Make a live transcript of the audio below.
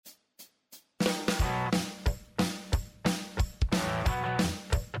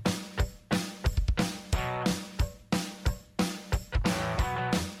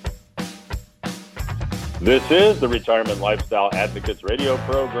This is the Retirement Lifestyle Advocates radio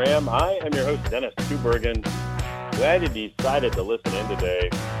program. I am your host, Dennis Tubergen. Glad you decided to listen in today.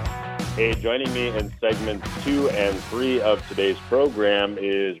 Hey, joining me in segments 2 and 3 of today's program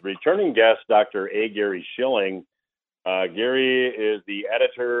is returning guest Dr. A. Gary Shilling. Gary is the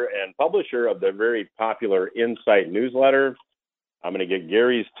editor and publisher of the very popular Insight newsletter. I'm going to get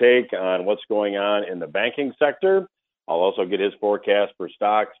Gary's take on what's going on in the banking sector. I'll also get his forecast for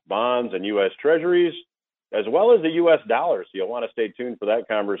stocks, bonds, and U.S. Treasuries, as well as the U.S. dollar. So you'll want to stay tuned for that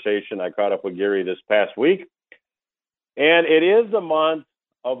conversation. I caught up with Gary this past week. And it is the month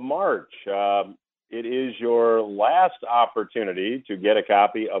of March. It is your last opportunity to get a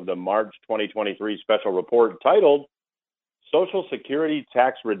copy of the March 2023 special report titled Social Security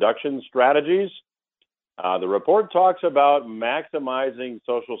Tax Reduction Strategies. The report talks about maximizing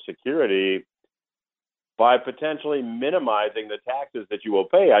Social Security by potentially minimizing the taxes that you will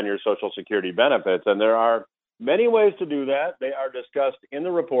pay on your Social Security benefits. And there are many ways to do that. They are discussed in the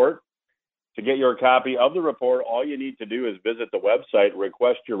report. To get your copy of the report, all you need to do is visit the website,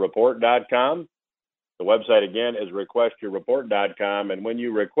 requestyourreport.com. The website, again, is requestyourreport.com. And when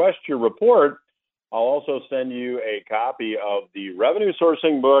you request your report, I'll also send you a copy of the revenue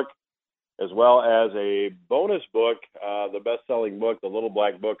sourcing book, as well as a bonus book, the best-selling book, The Little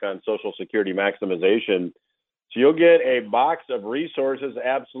Black Book on Social Security Maximization. So you'll get a box of resources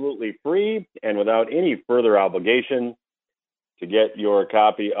absolutely free and without any further obligation. To get your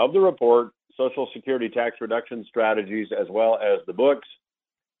copy of the report, Social Security Tax Reduction Strategies, as well as the books,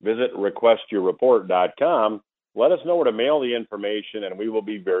 visit requestyourreport.com. Let us know where to mail the information, and we will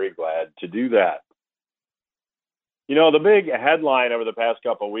be very glad to do that. You know, the big headline over the past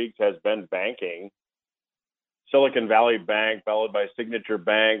couple of weeks has been banking. Silicon Valley Bank, followed by Signature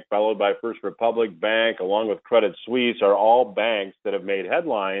Bank, followed by First Republic Bank, along with Credit Suisse, are all banks that have made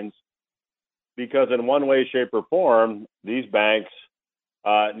headlines because in one way, shape, or form, these banks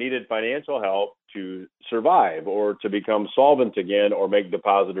needed financial help to survive or to become solvent again or make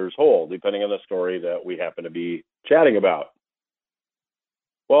depositors whole, depending on the story that we happen to be chatting about.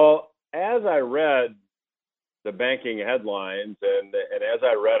 Well, as I read the banking headlines and as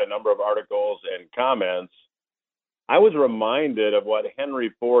I read a number of articles and comments, I was reminded of what Henry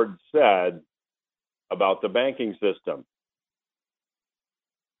Ford said about the banking system.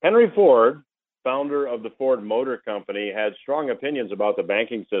 Henry Ford, founder of the Ford Motor Company, had strong opinions about the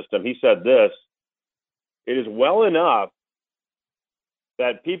banking system. He said this: "It is well enough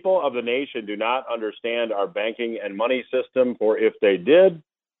that people of the nation do not understand our banking and money system, for if they did,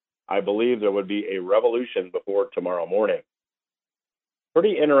 I believe there would be a revolution before tomorrow morning."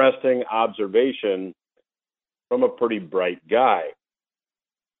 Pretty interesting observation from a pretty bright guy.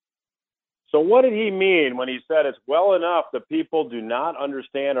 So what did he mean when he said it's well enough that people do not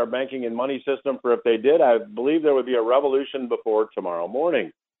understand our banking and money system, for if they did, I believe there would be a revolution before tomorrow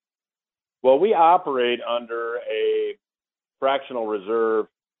morning? Well, we operate under a fractional reserve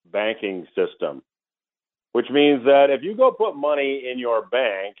banking system, which means that if you go put money in your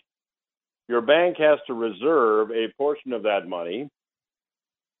bank has to reserve a portion of that money.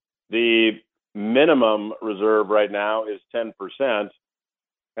 The minimum reserve right now is 10%,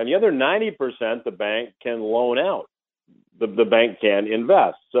 and the other 90% the bank can loan out. The bank can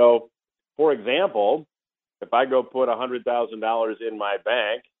invest. So, for example, if I go put $100,000 in my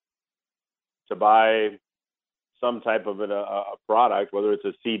bank to buy some type of a product, whether it's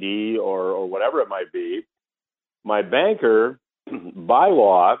a CD or whatever it might be, my banker, by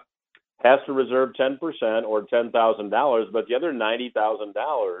law, has to reserve 10% or $10,000, but the other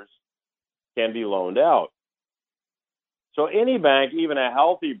 $90,000 can be loaned out. So any bank, even a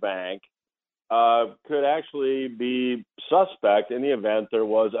healthy bank, could actually be suspect in the event there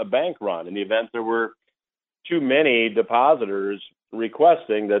was a bank run, in the event there were too many depositors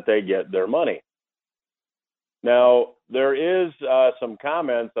requesting that they get their money. Now, there is some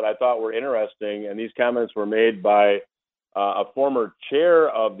comments that I thought were interesting, and these comments were made by a former chair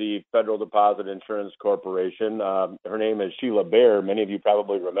of the Federal Deposit Insurance Corporation. Her name is Sheila Bair. Many of you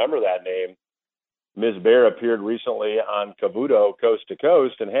probably remember that name. Ms. Bair appeared recently on Cavuto Coast to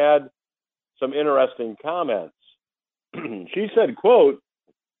Coast and had some interesting comments. She said, quote,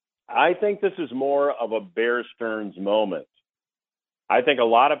 "I think this is more of a Bear Stearns moment. I think a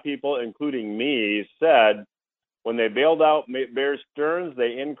lot of people, including me, said when they bailed out Bear Stearns,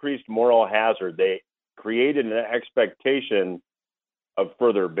 they increased moral hazard. They created an expectation of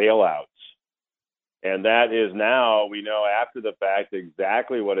further bailouts. And that is now, we know after the fact,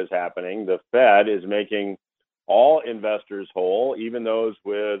 exactly what is happening. The Fed is making all investors whole, even those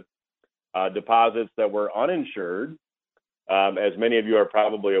with deposits that were uninsured. As many of you are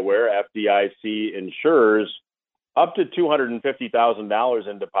probably aware, FDIC insures up to $250,000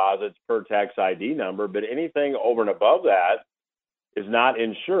 in deposits per tax ID number, but anything over and above that is not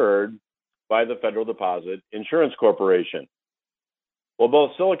insured by the Federal Deposit Insurance Corporation. Well,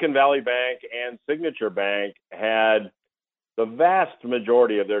 both Silicon Valley Bank and Signature Bank had the vast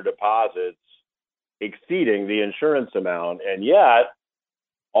majority of their deposits exceeding the insurance amount, and yet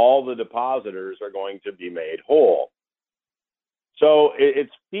all the depositors are going to be made whole. So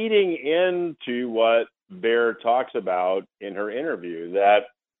it's feeding into what Baer talks about in her interview, that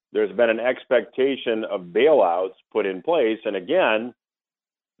there's been an expectation of bailouts put in place. And again,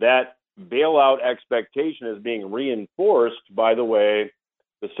 that bailout expectation is being reinforced by the way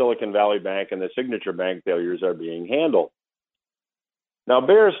the Silicon Valley Bank and the Signature Bank failures are being handled. Now,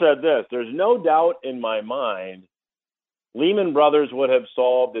 Baer said this: there's no doubt in my mind Lehman Brothers would have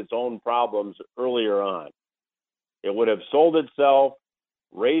solved its own problems earlier on. It would have sold itself,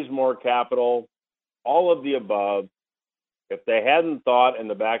 raised more capital, all of the above. If they hadn't thought in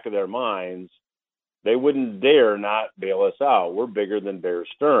the back of their minds, they wouldn't dare not bail us out. We're bigger than Bear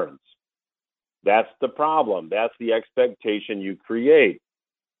Stearns. That's the problem. That's the expectation you create.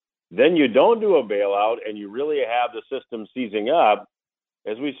 Then you don't do a bailout and you really have the system seizing up,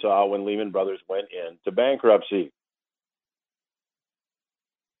 as we saw when Lehman Brothers went into bankruptcy.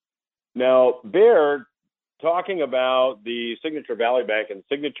 Now, Baer, talking about the Signature Valley Bank and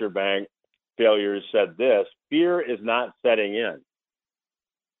Signature Bank failures, said this: fear is not setting in,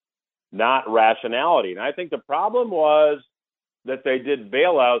 not rationality. And I think the problem was that they did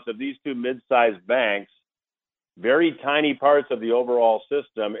bailouts of these two mid-sized banks, very tiny parts of the overall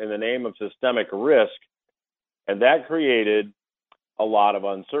system, in the name of systemic risk, and that created a lot of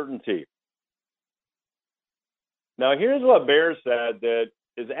uncertainty. Now, here's what Baer said that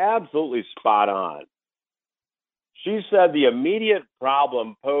is absolutely spot on. She said the immediate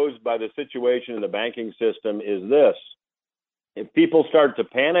problem posed by the situation in the banking system is this: if people start to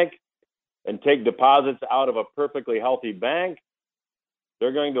panic and take deposits out of a perfectly healthy bank,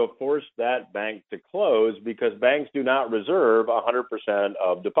 they're going to force that bank to close because banks do not reserve 100%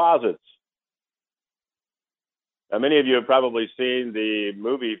 of deposits. Now, many of you have probably seen the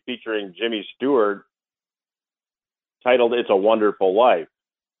movie featuring Jimmy Stewart titled It's a Wonderful Life.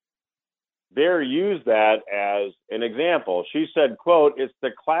 Baer used that as an example. She said, quote, "It's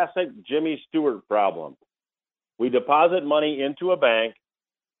the classic Jimmy Stewart problem. We deposit money into a bank,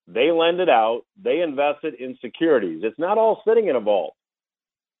 they lend it out, they invest it in securities. It's not all sitting in a vault.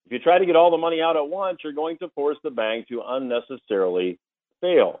 If you try to get all the money out at once, you're going to force the bank to unnecessarily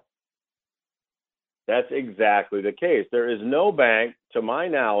fail." That's exactly the case. There is no bank, to my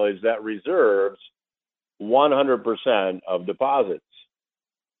knowledge, that reserves 100% of deposits.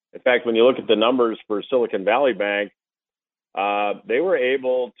 In fact, when you look at the numbers for Silicon Valley Bank, they were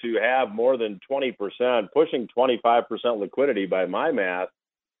able to have more than 20%, pushing 25% liquidity by my math.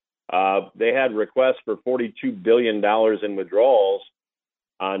 They had requests for $42 billion in withdrawals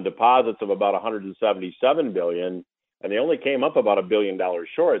on deposits of about $177 billion, and they only came up about $1 billion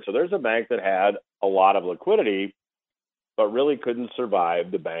short. So there's a bank that had a lot of liquidity, but really couldn't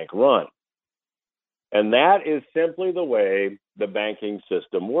survive the bank run. And that is simply the way the banking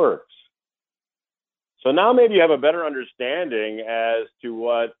system works. So now maybe you have a better understanding as to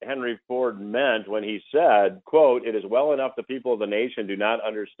what Henry Ford meant when he said, quote, "It is well enough the people of the nation do not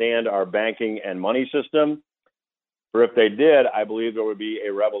understand our banking and money system. For if they did, I believe there would be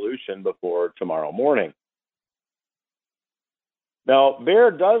a revolution before tomorrow morning." Now,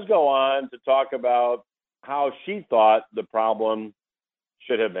 Baer does go on to talk about how she thought the problem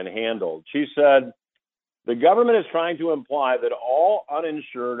should have been handled. She said, "The government is trying to imply that all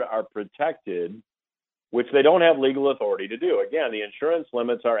uninsured are protected, which they don't have legal authority to do. Again, the insurance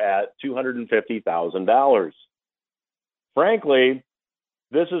limits are at $250,000. Frankly,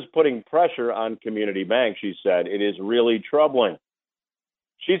 this is putting pressure on community banks," she said. "It is really troubling."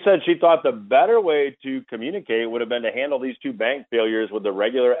 She said she thought the better way to communicate would have been to handle these two bank failures with the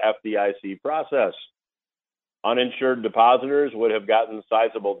regular FDIC process. Uninsured depositors would have gotten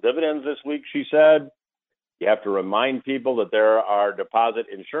sizable dividends this week, she said. You have to remind people that there are deposit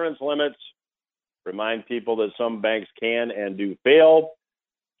insurance limits, remind people that some banks can and do fail.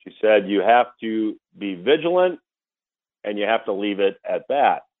 She said you have to be vigilant and you have to leave it at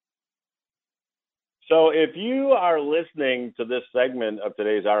that. So if you are listening to this segment of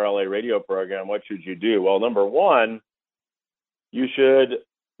today's RLA radio program, what should you do? Well, number one, you should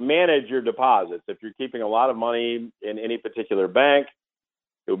manage your deposits. If you're keeping a lot of money in any particular bank,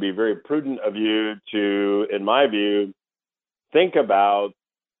 it would be very prudent of you to, in my view, think about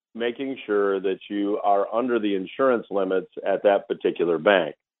making sure that you are under the insurance limits at that particular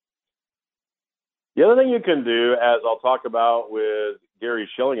bank. The other thing you can do, as I'll talk about with Gary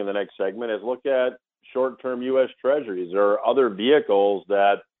Shilling in the next segment, is look at short-term U.S. Treasuries or other vehicles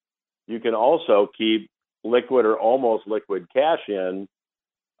that you can also keep liquid or almost liquid cash in,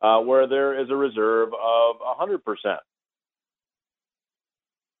 where there is a reserve of 100%.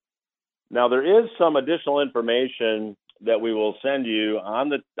 Now, there is some additional information that we will send you on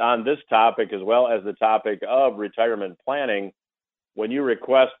this topic, as well as the topic of retirement planning, when you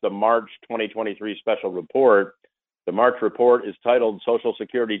request the March 2023 special report. The March report is titled Social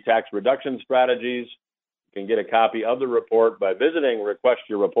Security Tax Reduction Strategies. You can get a copy of the report by visiting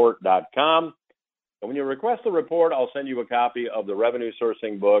requestyourreport.com. And when you request the report, I'll send you a copy of the revenue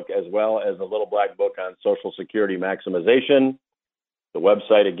sourcing book, as well as the little black book on Social Security maximization. The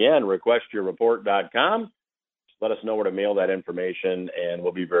website, again, requestyourreport.com. Just let us know where to mail that information, and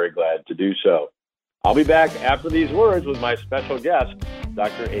we'll be very glad to do so. I'll be back after these words with my special guest,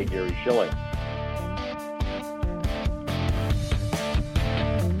 Dr. A. Gary Shilling.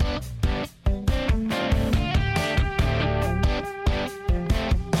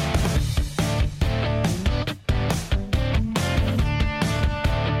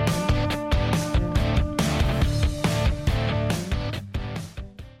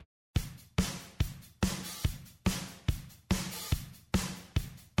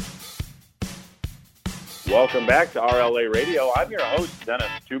 Welcome back to RLA Radio. I'm your host, Dennis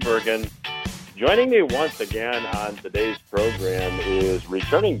Tubergen. Joining me once again on today's program is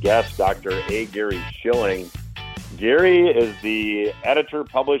returning guest, Dr. A. Gary Shilling. Gary is the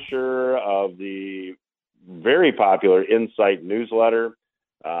editor-publisher of the very popular Insight newsletter.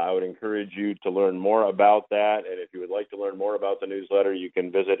 I would encourage you to learn more about that. And if you would like to learn more about the newsletter, you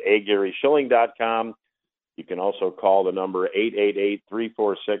can visit agaryshilling.com. You can also call the number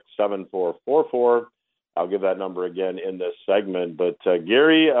 888-346-7444. I'll give that number again in this segment. But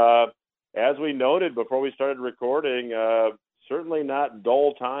Gary, as we noted before we started recording, certainly not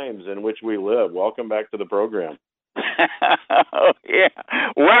dull times in which we live. Welcome back to the program. Oh, yeah.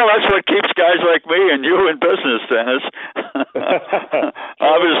 Well, that's what keeps guys like me and you in business, Dennis.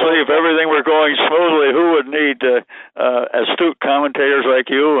 Obviously, if everything were going smoothly, who would need astute commentators like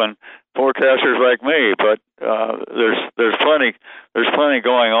you and forecasters like me? But there's plenty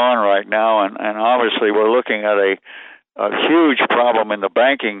going on right now, and obviously we're looking at a huge problem in the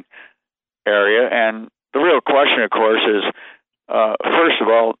banking area. And the real question, of course, is first of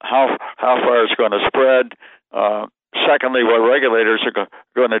all, how far it's going to spread. Secondly, what regulators are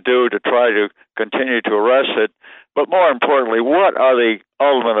going to do to try to continue to arrest it. But more importantly, what are the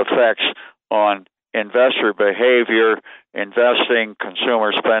ultimate effects on investor behavior, investing,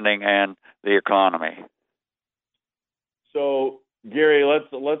 consumer spending, and the economy? So, Gary, let's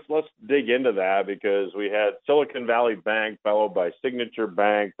dig into that, because we had Silicon Valley Bank, followed by Signature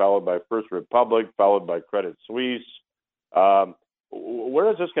Bank, followed by First Republic, followed by Credit Suisse. Where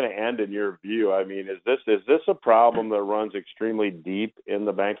is this going to end in your view? I mean, is this a problem that runs extremely deep in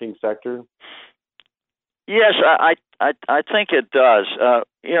the banking sector? Yes, I think it does.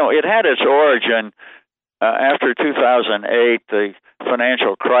 It had its origin after 2008, the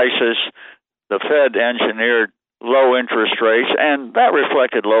financial crisis. The Fed engineered low interest rates, and that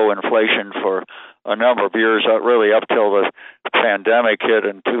reflected low inflation for a number of years, really up till the pandemic hit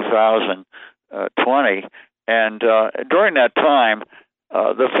in 2020. And during that time,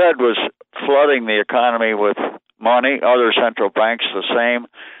 the Fed was flooding the economy with money, other central banks the same.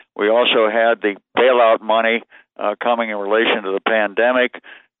 We also had the bailout money coming in relation to the pandemic,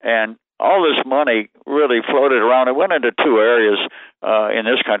 and all this money really floated around. It went into two areas in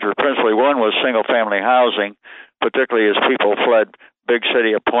this country. Principally, one was single-family housing, particularly as people fled big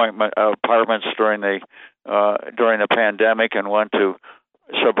city apartments during the pandemic and went to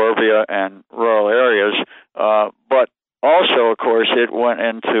suburbia and rural areas. But also, of course, it went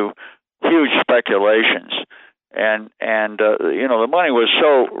into huge speculations. And the money was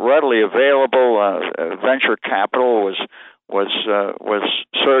so readily available. Venture capital was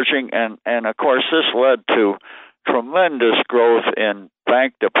surging, and of course this led to tremendous growth in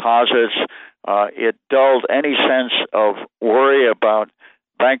bank deposits. It dulled any sense of worry about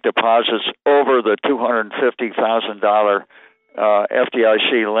bank deposits over the $250,000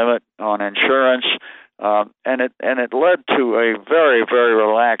 FDIC limit on insurance, and it led to a very, very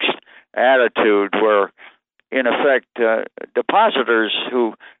relaxed attitude where, in effect, depositors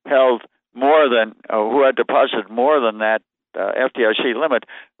who had deposited more than that FDIC limit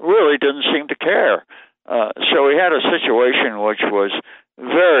really didn't seem to care. So we had a situation which was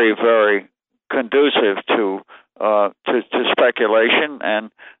very, very conducive to to speculation.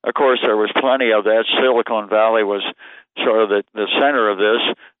 And of course, there was plenty of that. Silicon Valley was sort of the center of this,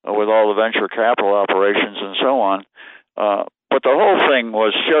 with all the venture capital operations and so on. But the whole thing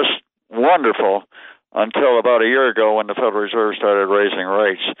was just wonderful until about a year ago when the Federal Reserve started raising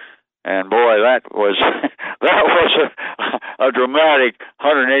rates. And boy, that was that was a dramatic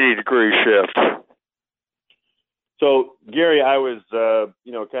 180-degree shift. So, Gary, I was,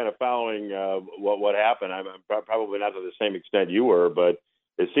 kind of following what happened. I'm probably not to the same extent you were, but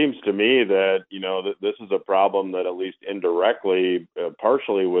it seems to me that, that this is a problem that at least indirectly,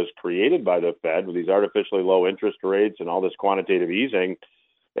 partially was created by the Fed with these artificially low interest rates and all this quantitative easing.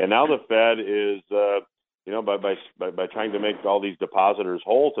 And now the Fed is, by trying to make all these depositors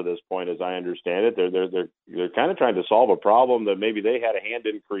whole to this point, as I understand it, they're kind of trying to solve a problem that maybe they had a hand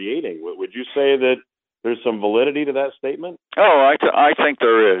in creating. Would you say that there's some validity to that statement? Oh, I think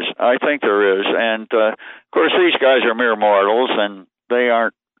there is. I think there is. And, of course, these guys are mere mortals, and they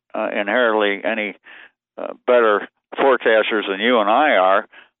aren't inherently any better forecasters than you and I are,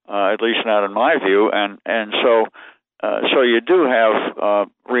 at least not in my view. And so you do have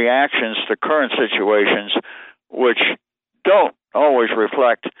reactions to current situations which don't always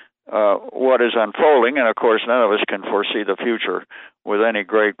reflect what is unfolding. And, of course, none of us can foresee the future with any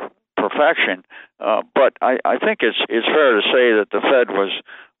great perfection. But I think it's fair to say that the Fed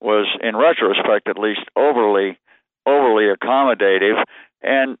was in retrospect at least overly accommodative,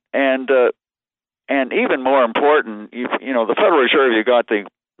 and even more important, the Federal Reserve, you got the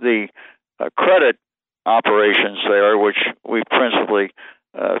credit operations there, which we principally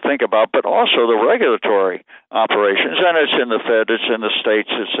think about, but also the regulatory operations, and it's in the Fed, it's in the states,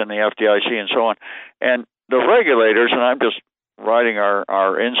 it's in the FDIC, and so on. And the regulators, and I'm just writing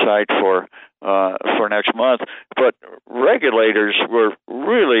our insight for next month, but regulators were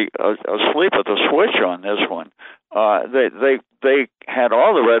really asleep at the switch on this one. They had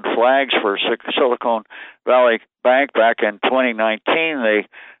all the red flags for Silicon Valley Bank back in 2019.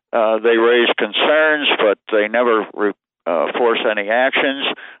 They raised concerns, but they never forced any actions.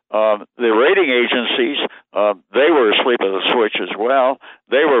 The rating agencies, they were asleep at the switch as well.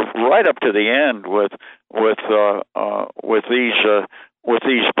 They were right up to the end with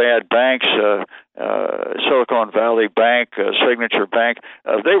these bad banks, Silicon Valley Bank, Signature Bank.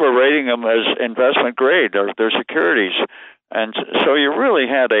 They were rating them as investment grade, their securities, and so you really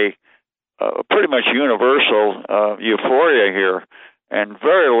had a pretty much universal euphoria here, and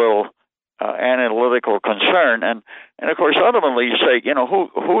very little analytical concern. And of course, ultimately, you say,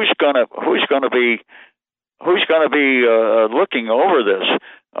 who's going to be looking over this?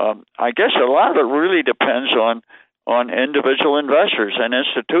 I guess a lot of it really depends on individual investors and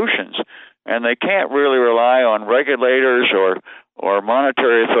institutions, and they can't really rely on regulators or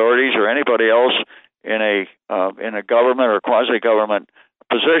monetary authorities or anybody else in a government or quasi-government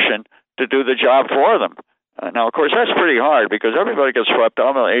position to do the job for them. Now, of course, that's pretty hard because everybody gets swept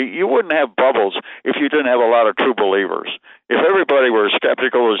up. You wouldn't have bubbles if you didn't have a lot of true believers. If everybody were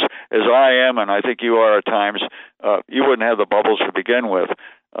skeptical as I am, and I think you are at times, you wouldn't have the bubbles to begin with.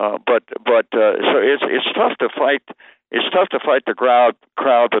 So it's tough to fight. It's tough to fight the crowd,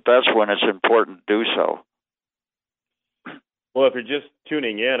 but that's when it's important to do so. Well, if you're just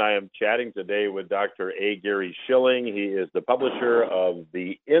tuning in, I am chatting today with Dr. A. Gary Shilling. He is the publisher of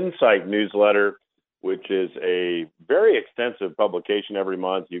the Insight newsletter, which is a very extensive publication every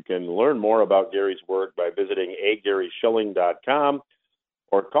month. You can learn more about Gary's work by visiting agaryshilling.com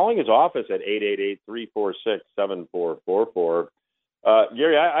or calling his office at 888-346-7444.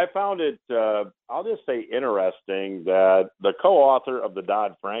 Gary, I found it, I'll just say, interesting that the co-author of the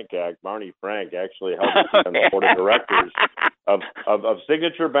Dodd-Frank Act, Barney Frank, actually helped on the board of directors of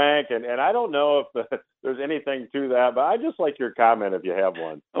Signature Bank. And I don't know if there's anything to that, but I just like your comment if you have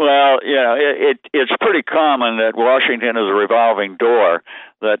one. Well, it's pretty common that Washington is a revolving door,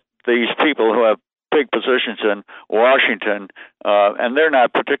 that these people who have big positions in Washington, and they're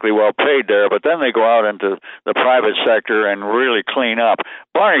not particularly well paid there, but then they go out into the private sector and really clean up.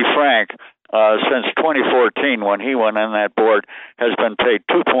 Barney Frank, since 2014, when he went on that board, has been paid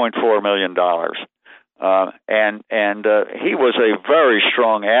 $2.4 million. And he was a very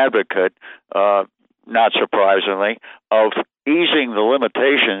strong advocate, not surprisingly, of easing the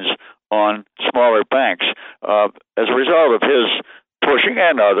limitations on smaller banks. As a result of his pushing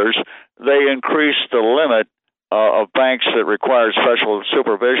and others, they increased the limit of banks that required special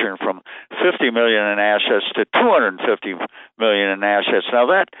supervision from $50 million in assets to $250 million in assets. Now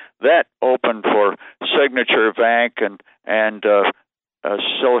that opened for Signature Bank and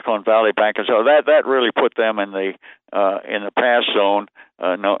Silicon Valley Bank, and so that really put them in the pass zone.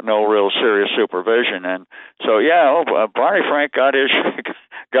 No real serious supervision, and so Barney Frank got his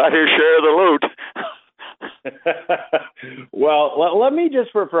got his share of the loot. Well, let me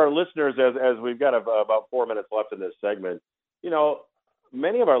just for our listeners, as we've got about 4 minutes left in this segment,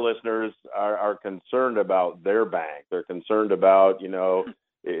 many of our listeners are concerned about their bank. They're concerned about,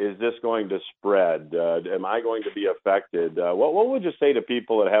 is this going to spread? Am I going to be affected? What would you say to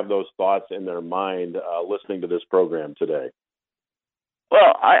people that have those thoughts in their mind listening to this program today?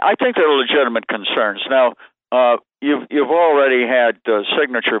 Well, I think they're legitimate concerns. Now, you've already had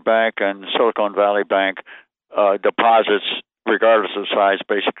Signature Bank and Silicon Valley Bank deposits, regardless of size,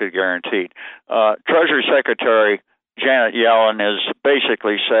 basically guaranteed. Treasury Secretary Janet Yellen has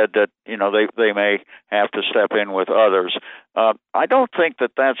basically said that they may have to step in with others. I don't think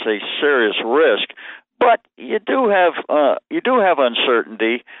that that's a serious risk, but you do have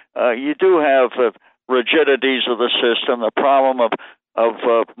uncertainty. You do have rigidities of the system, the problem of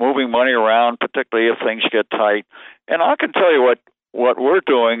moving money around, particularly if things get tight. And I can tell you what we're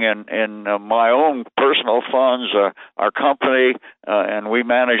doing in my own personal funds, our company, and we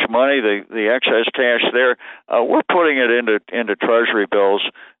manage money, the excess cash there, we're putting it into Treasury bills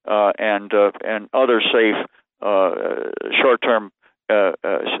and other safe short-term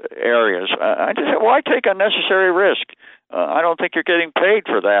areas. I just say, why take unnecessary risk? I don't think you're getting paid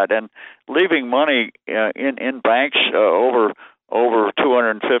for that, and leaving money in banks over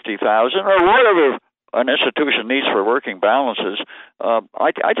 $250,000 or whatever an institution needs for working balances,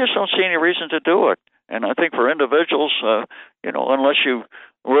 I just don't see any reason to do it. And I think for individuals, unless you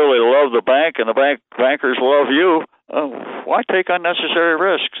really love the bank and the bankers love you, why take unnecessary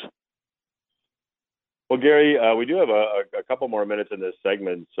risks? Well, Gary, we do have a couple more minutes in this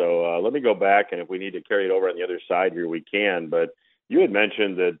segment, so let me go back, and if we need to carry it over on the other side here, we can. But you had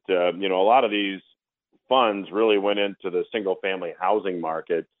mentioned that a lot of these funds really went into the single-family housing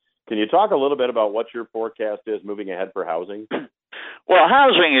market. Can you talk a little bit about what your forecast is moving ahead for housing? Well,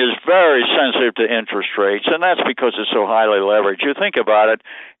 housing is very sensitive to interest rates, and that's because it's so highly leveraged. You think about it,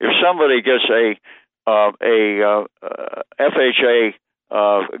 if somebody gets a FHA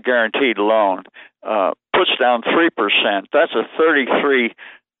guaranteed loan, puts down 3%, that's a 33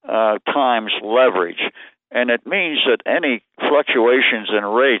 times leverage. And it means that any fluctuations in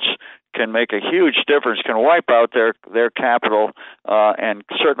rates can make a huge difference, can wipe out their capital, and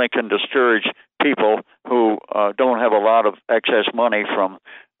certainly can discourage people who don't have a lot of excess money from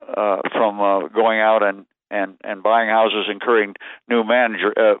going out and buying houses, incurring new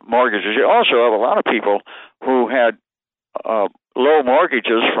mortgages. You also have a lot of people who had low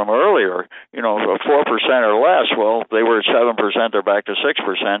mortgages from earlier, 4% or less. Well, they were at 7%, they're back to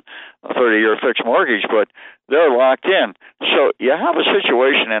 6%, a 30-year fixed mortgage, but they're locked in. So you have a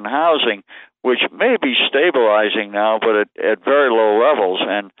situation in housing which may be stabilizing now, but at very low levels,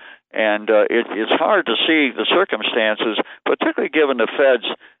 and it's hard to see the circumstances, particularly given the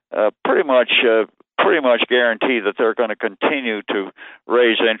Fed's pretty much guarantee that they're going to continue to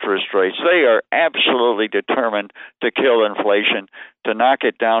raise interest rates. They are absolutely determined to kill inflation, to knock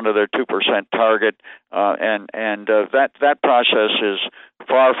it down to their 2% target, and that process is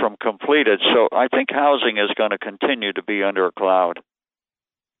far from completed. So I think housing is going to continue to be under a cloud.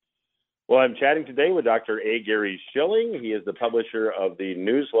 Well, I'm chatting today with Dr. A. Gary Shilling. He is the publisher of the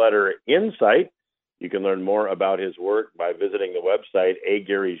newsletter Insight. You can learn more about his work by visiting the website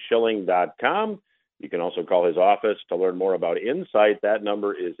agaryshilling.com. You can also call his office to learn more about Insight. That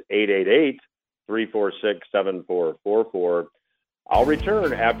number is 888-346-7444. I'll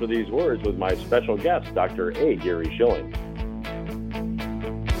return after these words with my special guest, Dr. A. Gary Shilling.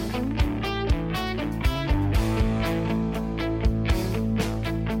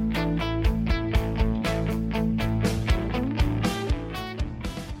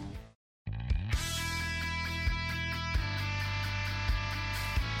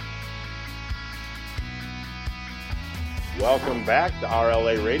 Welcome back to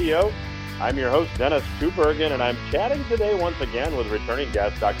RLA Radio. I'm your host, Dennis Tubergen, and I'm chatting today once again with returning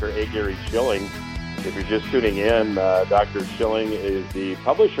guest, Dr. A. Gary Shilling. If you're just tuning in, Dr. Shilling is the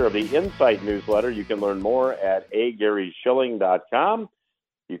publisher of the Insight newsletter. You can learn more at agaryshilling.com.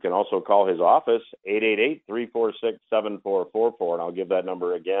 You can also call his office, 888-346-7444, and I'll give that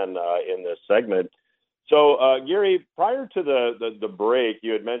number again in this segment. So, Gary, prior to the break,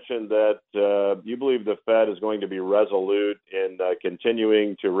 you had mentioned that you believe the Fed is going to be resolute in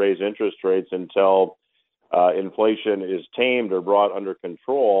continuing to raise interest rates until inflation is tamed or brought under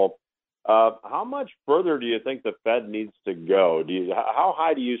control. How much further do you think the Fed needs to go? How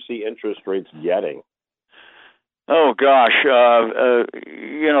high do you see interest rates getting? Oh gosh, they're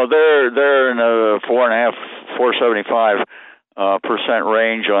in a 4.5, 4.75 percent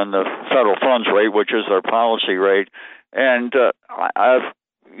range on the federal funds rate, which is their policy rate, and I've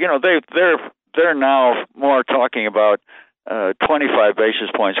they're now more talking about 25 basis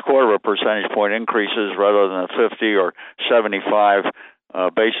points, quarter of a percentage point increases rather than the 50 or 75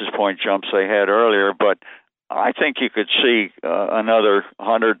 basis point jumps they had earlier, but I think you could see another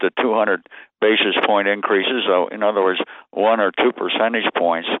 100 to 200 basis point increases, so in other words, 1 or 2 percentage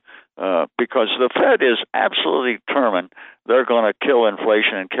points, because the Fed is absolutely determined they're going to kill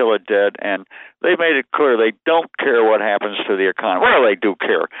inflation and kill it dead, and they made it clear they don't care what happens to the economy. Well, they do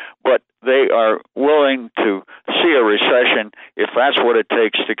care, but they are willing to see a recession if that's what it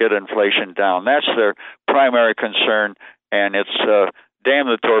takes to get inflation down. That's their primary concern, and it's damn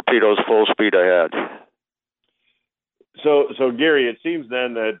the torpedoes, full speed ahead. So Gary, it seems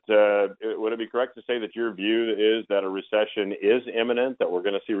then that would it be correct to say that your view is that a recession is imminent, that we're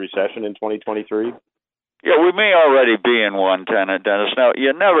going to see recession in 2023? Yeah, we may already be in one, Dennis. Now,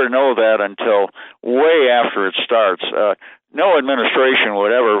 you never know that until way after it starts. No administration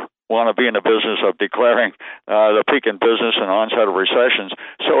would ever want to be in the business of declaring the peak in business and onset of recessions.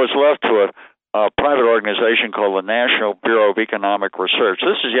 So it's left to a private organization called the National Bureau of Economic Research.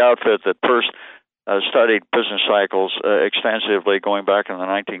 This is the outfit that first studied business cycles extensively going back in the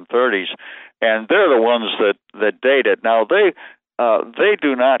 1930s, and they're the ones that date it. Now, they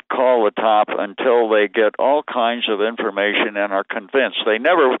do not call the top until they get all kinds of information and are convinced. They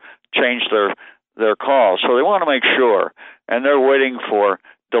never change their call, so they want to make sure, and they're waiting for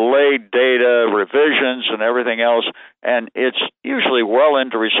delayed data, revisions, and everything else, and it's usually well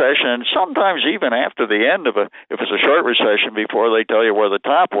into recession, and sometimes even after the end of if it's a short recession, before they tell you where the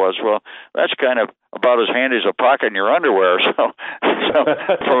top was. Well, that's kind of about as handy as a pocket in your underwear, so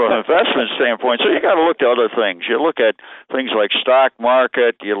from an investment standpoint. So you got to look at other things. You look at things like stock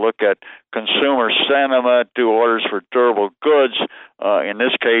market, you look at consumer sentiment, do orders for durable goods, in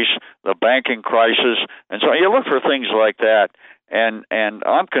this case, the banking crisis, and so you look for things like that. And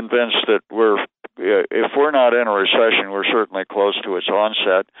I'm convinced that if we're not in a recession, we're certainly close to its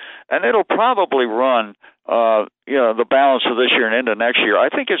onset, and it'll probably run, the balance of this year and into next year. I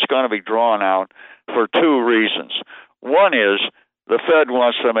think it's going to be drawn out for two reasons. One is the Fed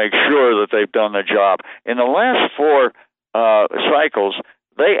wants to make sure that they've done the job. In the last four cycles,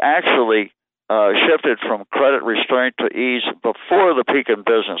 they actually shifted from credit restraint to ease before the peak in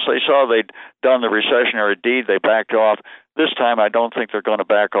business. They saw they'd done the recessionary deed, they backed off. This time, I don't think they're going to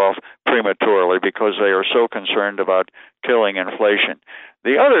back off prematurely because they are so concerned about killing inflation.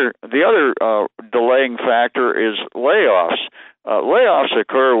 The other delaying factor is layoffs. Layoffs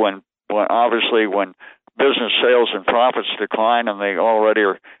occur when business sales and profits decline, and they already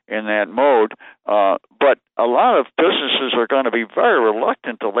are in that mode. But a lot of businesses are going to be very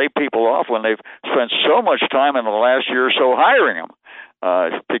reluctant to lay people off when they've spent so much time in the last year or so hiring them.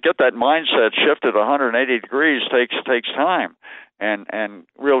 To get that mindset shifted 180 degrees takes time and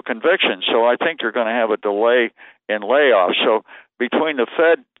real conviction. So I think you're going to have a delay in layoffs. So between the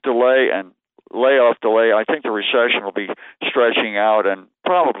Fed delay and layoff delay, I think the recession will be stretching out and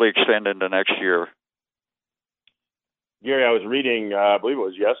probably extend into next year. Gary, I was reading, I believe it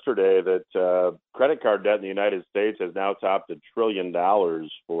was yesterday, that credit card debt in the United States has now topped $1 trillion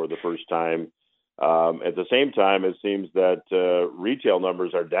for the first time. At the same time, it seems that retail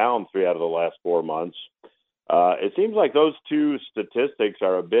numbers are down 3 out of the last 4 months. It seems like those two statistics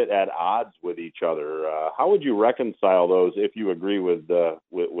are a bit at odds with each other. How would you reconcile those if you agree with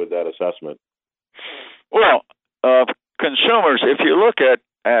that assessment? Well, consumers, if you look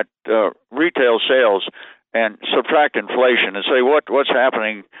at retail sales and subtract inflation and say what's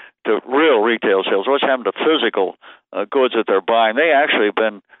happening to real retail sales, what's happened to physical goods that they're buying, they actually have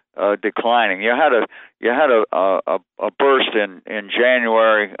been declining. You had a burst in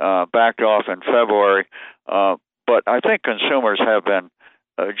January, backed off in February, but I think consumers have been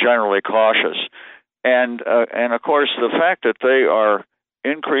generally cautious, and of course the fact that they are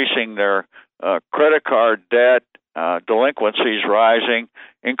increasing their credit card debt, delinquencies rising,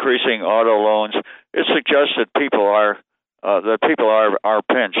 increasing auto loans, it suggests that people are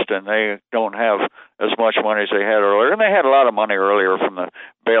pinched and they don't have as much money as they had earlier, and they had a lot of money earlier from the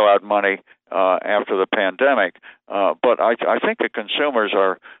bailout money after the pandemic. But I think the consumers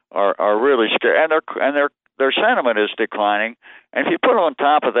are really scared, and their sentiment is declining. And if you put on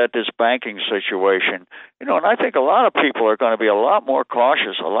top of that this banking situation, and I think a lot of people are going to be a lot more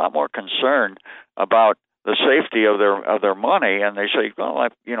cautious, a lot more concerned about the safety of their money, and they say, well,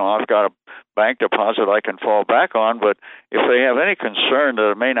 I've got a bank deposit I can fall back on. But if they have any concern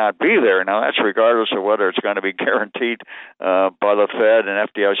that it may not be there, now that's regardless of whether it's going to be guaranteed by the Fed and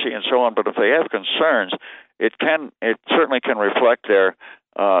FDIC and so on. But if they have concerns, it certainly can reflect their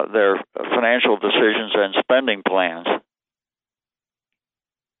financial decisions and spending plans.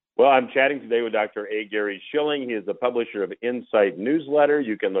 Well, I'm chatting today with Dr. A. Gary Shilling. He is the publisher of Insight Newsletter.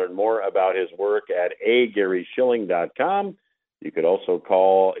 You can learn more about his work at agaryshilling.com. You could also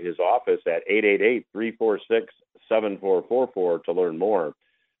call his office at 888-346-7444 to learn more.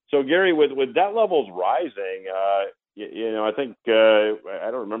 So, Gary, with debt levels rising, I think, I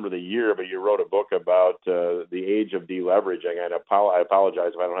don't remember the year, but you wrote a book about the age of deleveraging. And I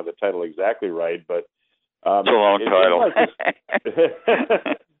apologize if I don't have the title exactly right, but it's a long title.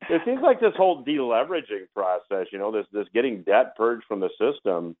 It seems like this whole deleveraging process, this getting debt purged from the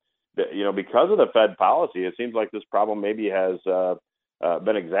system, because of the Fed policy, it seems like this problem maybe has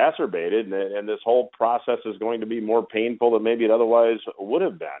been exacerbated, and this whole process is going to be more painful than maybe it otherwise would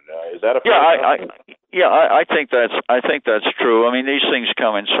have been. Is that a fair assessment? I think that's true. I mean, these things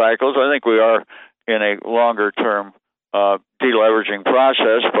come in cycles. I think we are in a longer term deleveraging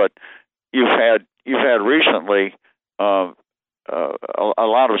process, but you've had recently a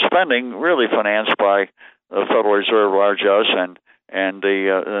lot of spending really financed by the Federal Reserve, largesse, and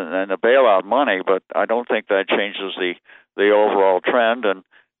the bailout money. But I don't think that changes the overall trend. And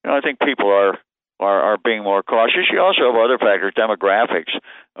I think people are being more cautious. You also have other factors, demographics,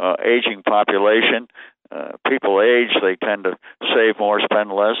 aging population. People age, they tend to save more,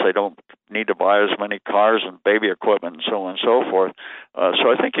 spend less. They don't need to buy as many cars and baby equipment and so on and so forth.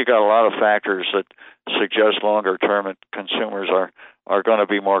 So I think you got a lot of factors that suggest longer term that consumers are going to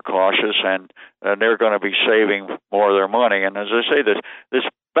be more cautious and they're going to be saving more of their money. And as I say, this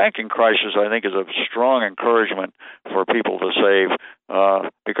banking crisis, I think, is a strong encouragement for people to save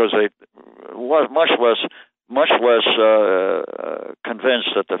because they much less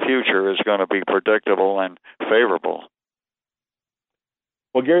convinced that the future is going to be predictable and favorable.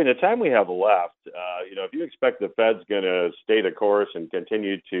 Well, Gary, the time we have left, if you expect the Fed's going to stay the course and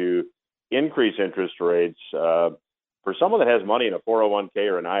continue to increase interest rates, for someone that has money in a 401k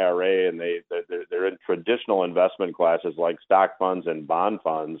or an IRA and they're in traditional investment classes like stock funds and bond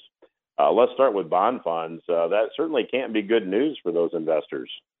funds, let's start with bond funds. That certainly can't be good news for those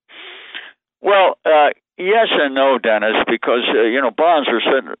investors. Well, yes and no, Dennis, because bonds were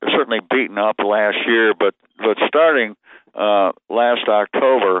certainly beaten up last year, but starting last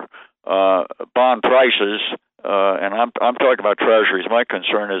October, bond prices, and I'm talking about treasuries. My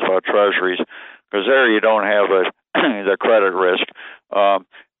concern is about treasuries because there you don't have the credit risk,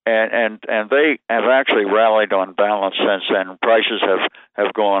 and they have actually rallied on balance since then. Prices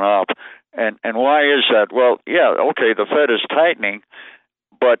have gone up, and why is that? Well, yeah, okay, the Fed is tightening,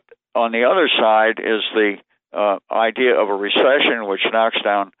 but on the other side is the idea of a recession, which knocks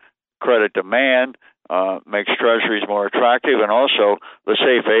down credit demand, makes treasuries more attractive, and also the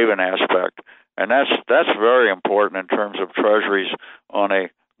safe haven aspect. And that's very important in terms of treasuries on a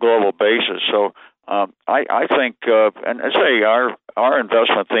global basis. So I think, and I say our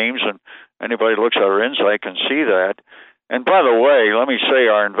investment themes, and anybody who looks at our Insight can see that. And by the way, let me say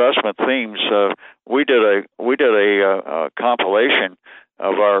our investment themes. We did a compilation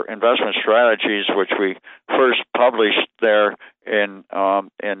of our investment strategies, which we first published there in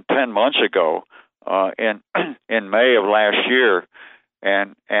 10 months ago, in May of last year,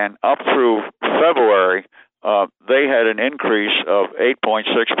 and up through February, they had an increase of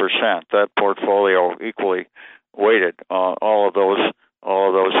 8.6%. That portfolio equally weighted all of those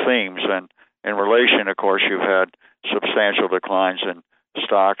themes, and in relation, of course, you've had substantial declines in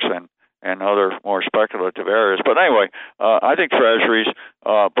stocks and other more speculative areas. But anyway, I think treasuries,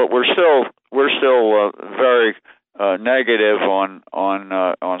 but we're still very negative on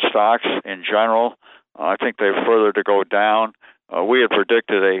stocks in general. I think they've further to go down. We had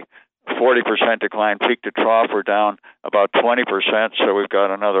predicted a 40% decline peak to trough. We're down about 20%, so we've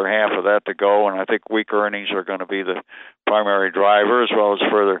got another half of that to go, and I think weak earnings are going to be the primary driver, as well as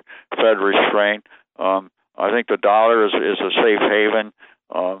further Fed restraint. I think the dollar is a safe haven.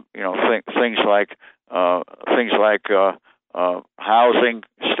 Things like housing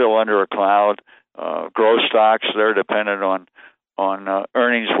still under a cloud. Growth stocks, they're dependent on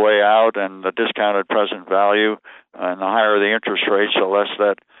earnings way out and the discounted present value, and the higher the interest rates, the less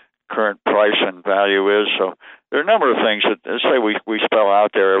that current price and value is. So there are a number of things that say we spell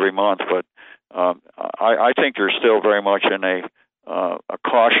out there every month, but I think you're still very much in a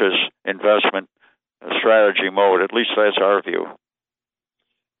cautious investment strategy mode. At least that's our view.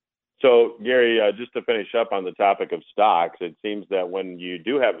 So, Gary, just to finish up on the topic of stocks, it seems that when you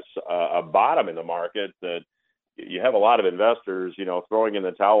do have a bottom in the market, that you have a lot of investors, throwing in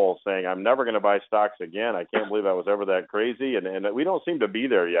the towel, saying, "I'm never going to buy stocks again. I can't believe I was ever that crazy." And we don't seem to be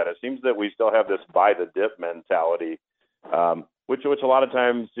there yet. It seems that we still have this buy the dip mentality, which a lot of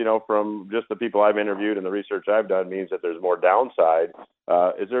times, from just the people I've interviewed and the research I've done, means that there's more downside.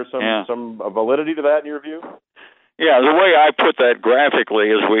 Is there some validity to that in your view? Yeah, the way I put that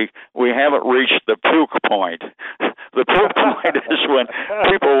graphically is we haven't reached the puke point. The puke point is when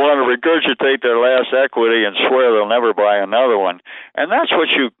people want to regurgitate their last equity and swear they'll never buy another one, and that's what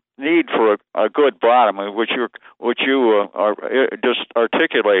you need for a good bottom, which you are just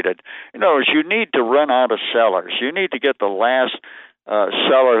articulated. You need to run out of sellers. You need to get the last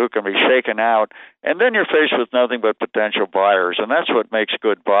seller who can be shaken out, and then you're faced with nothing but potential buyers, and that's what makes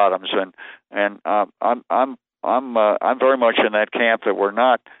good bottoms. And I'm very much in that camp that we're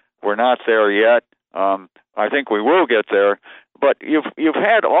not there yet. I think we will get there, but you've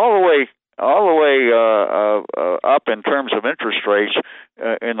had all the way up in terms of interest rates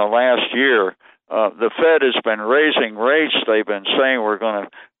in the last year. The Fed has been raising rates. They've been saying we're going to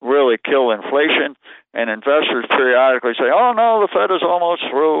really kill inflation, and investors periodically say, "Oh no, the Fed is almost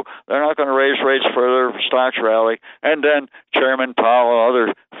through. They're not going to raise rates further. Stocks rally." And then Chairman Powell and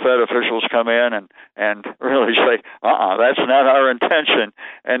other Fed officials come in and really say, that's not our intention.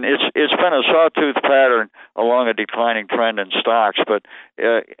 And it's been a sawtooth pattern along a declining trend in stocks. But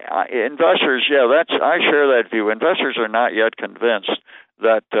investors, I share that view. Investors are not yet convinced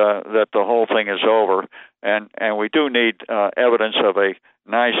that the whole thing is over, and we do need evidence of a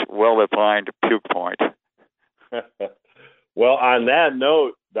nice, well-defined puke point. Well, on that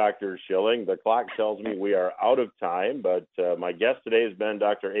note, Dr. Shilling, the clock tells me we are out of time, but my guest today has been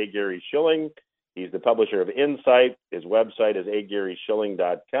Dr. A. Gary Shilling. He's the publisher of Insight. His website is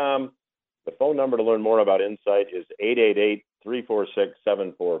agaryshilling.com. The phone number to learn more about Insight is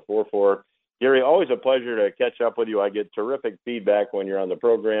 888-346-7444. Gary, always a pleasure to catch up with you. I get terrific feedback when you're on the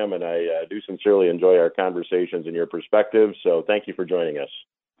program, and I do sincerely enjoy our conversations and your perspective. So thank you for joining us.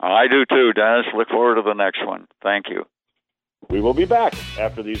 I do too, Dennis. Look forward to the next one. Thank you. We will be back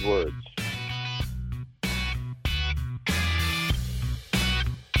after these words.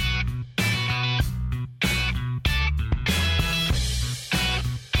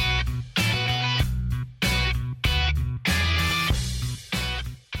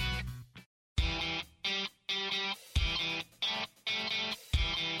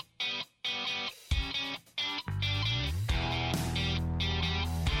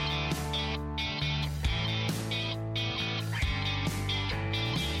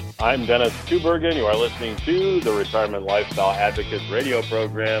 I'm Dennis Tubergen. You are listening to the Retirement Lifestyle Advocates radio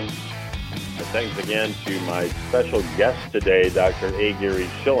program. And thanks again to my special guest today, Dr. A. Gary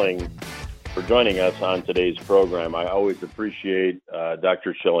Shilling, for joining us on today's program. I always appreciate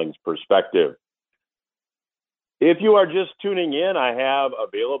Dr. Shilling's perspective. If you are just tuning in, I have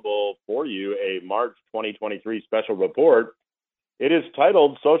available for you a March 2023 special report. It is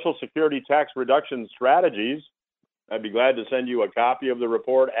titled Social Security Tax Reduction Strategies. I'd be glad to send you a copy of the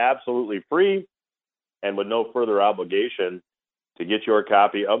report absolutely free and with no further obligation. To get your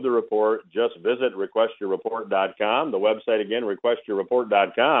copy of the report, just visit requestyourreport.com. The website again,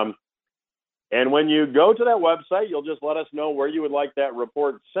 requestyourreport.com. And when you go to that website, you'll just let us know where you would like that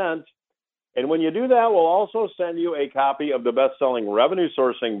report sent. And when you do that, we'll also send you a copy of the best-selling revenue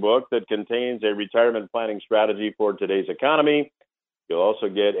sourcing book that contains a retirement planning strategy for today's economy. You'll also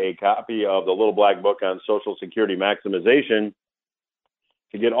get a copy of the Little Black Book on Social Security Maximization.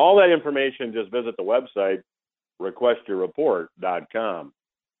 To get all that information, just visit the website, requestyourreport.com.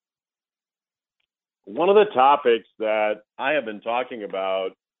 One of the topics that I have been talking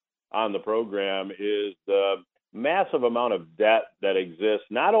about on the program is the massive amount of debt that exists,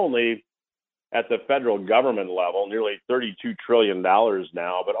 not only at the federal government level, nearly $32 trillion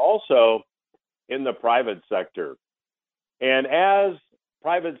now, but also in the private sector. And as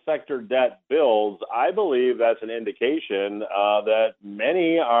private sector debt builds, I believe that's an indication that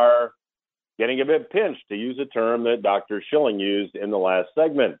many are getting a bit pinched, to use a term that Dr. Shilling used in the last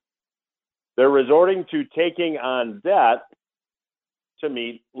segment. They're resorting to taking on debt to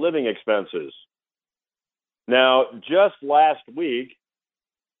meet living expenses. Now, just last week,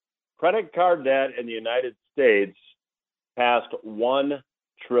 credit card debt in the United States passed $1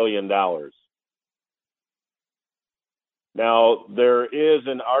 trillion. Now, there is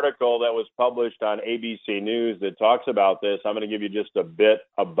an article that was published on ABC News that talks about this. I'm going to give you just a bit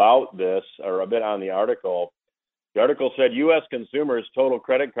about this, or a bit on the article. The article said U.S. consumers' total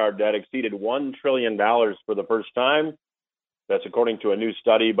credit card debt exceeded $1 trillion for the first time. That's according to a new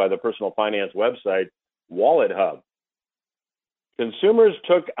study by the personal finance website Wallet Hub. Consumers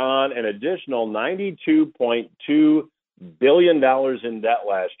took on an additional $92.2 billion in debt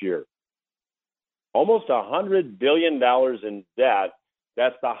last year. Almost $100 billion in debt.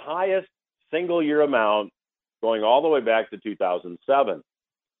 That's the highest single-year amount going all the way back to 2007.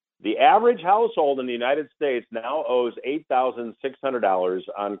 The average household in the United States now owes $8,600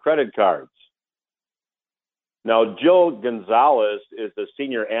 on credit cards. Now, Jill Gonzalez is the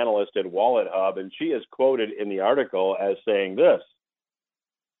senior analyst at Wallet Hub, and she is quoted in the article as saying this: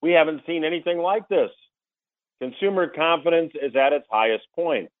 "We haven't seen anything like this. Consumer confidence is at its highest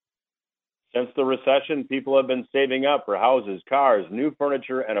point. Since the recession, people have been saving up for houses, cars, new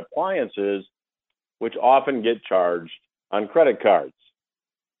furniture, and appliances, which often get charged on credit cards."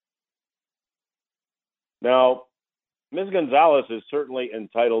 Now, Ms. Gonzalez is certainly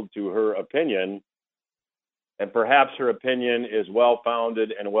entitled to her opinion, and perhaps her opinion is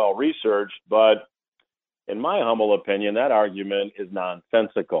well-founded and well-researched, but in my humble opinion, that argument is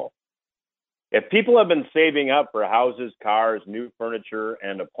nonsensical. If people have been saving up for houses, cars, new furniture,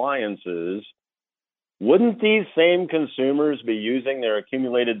 and appliances, wouldn't these same consumers be using their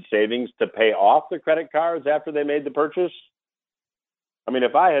accumulated savings to pay off the credit cards after they made the purchase? I mean,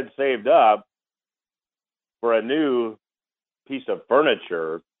 if I had saved up for a new piece of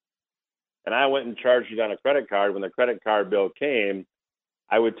furniture and I went and charged it on a credit card, when the credit card bill came,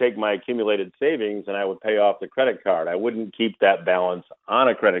 I would take my accumulated savings and I would pay off the credit card. I wouldn't keep that balance on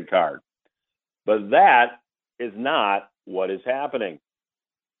a credit card. But that is not what is happening.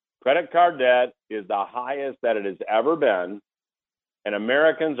 Credit card debt is the highest that it has ever been, and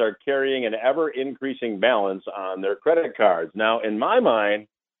Americans are carrying an ever-increasing balance on their credit cards. Now, in my mind,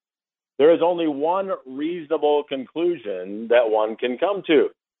 there is only one reasonable conclusion that one can come to.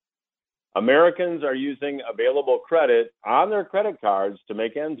 Americans are using available credit on their credit cards to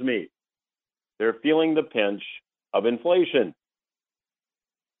make ends meet. They're feeling the pinch of inflation.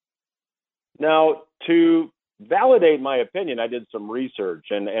 Now, to validate my opinion, I did some research,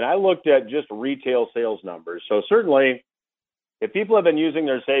 and I looked at just retail sales numbers. So certainly, if people have been using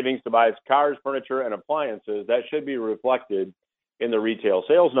their savings to buy cars, furniture, and appliances, that should be reflected in the retail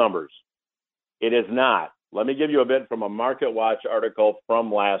sales numbers. It is not. Let me give you a bit from a Market Watch article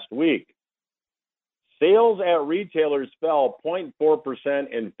from last week. Sales at retailers fell 0.4%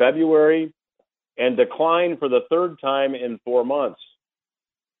 in February and declined for the third time in 4 months,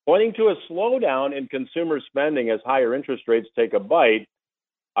 pointing to a slowdown in consumer spending as higher interest rates take a bite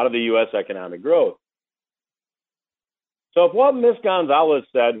out of the U.S. economic growth. So if what Ms. Gonzalez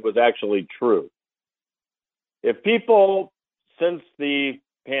said was actually true, if people since the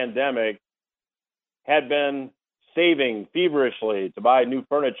pandemic had been saving feverishly to buy new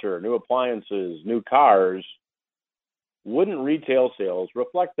furniture, new appliances, new cars, wouldn't retail sales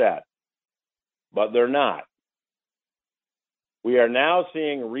reflect that? But they're not. We are now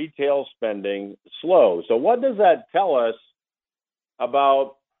seeing retail spending slow. So what does that tell us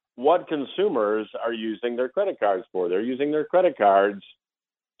about what consumers are using their credit cards for? They're using their credit cards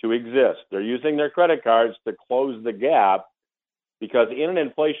to exist. They're using their credit cards to close the gap because in an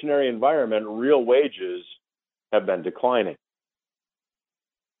inflationary environment, real wages have been declining.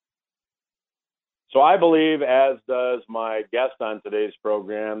 So I believe, as does my guest on today's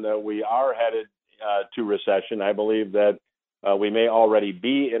program, that we are headed to recession. I believe that we may already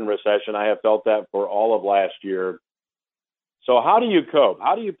be in recession. I have felt that for all of last year. So how do you cope?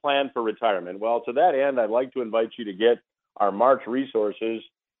 How do you plan for retirement? Well, to that end, I'd like to invite you to get our March resources.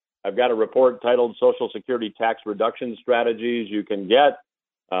 I've got a report titled Social Security Tax Reduction Strategies you can get.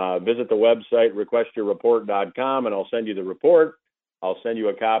 Visit the website, requestyourreport.com, and I'll send you the report. I'll send you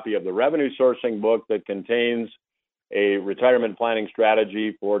a copy of the revenue sourcing book that contains a retirement planning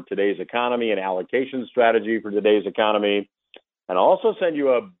strategy for today's economy, an allocation strategy for today's economy. And I'll also send you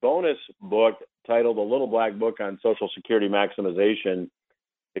a bonus book titled The Little Black Book on Social Security Maximization.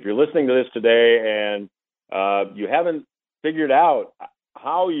 If you're listening to this today and you haven't figured out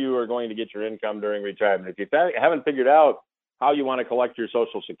how you are going to get your income during retirement, if you haven't figured out how you want to collect your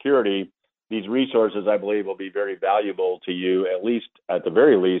Social Security, these resources, I believe, will be very valuable to you. At the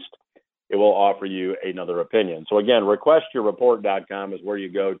very least, it will offer you another opinion. So again, requestyourreport.com is where you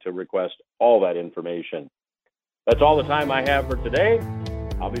go to request all that information. That's all the time I have for today.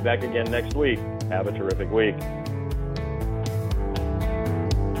 I'll be back again next week. Have a terrific week.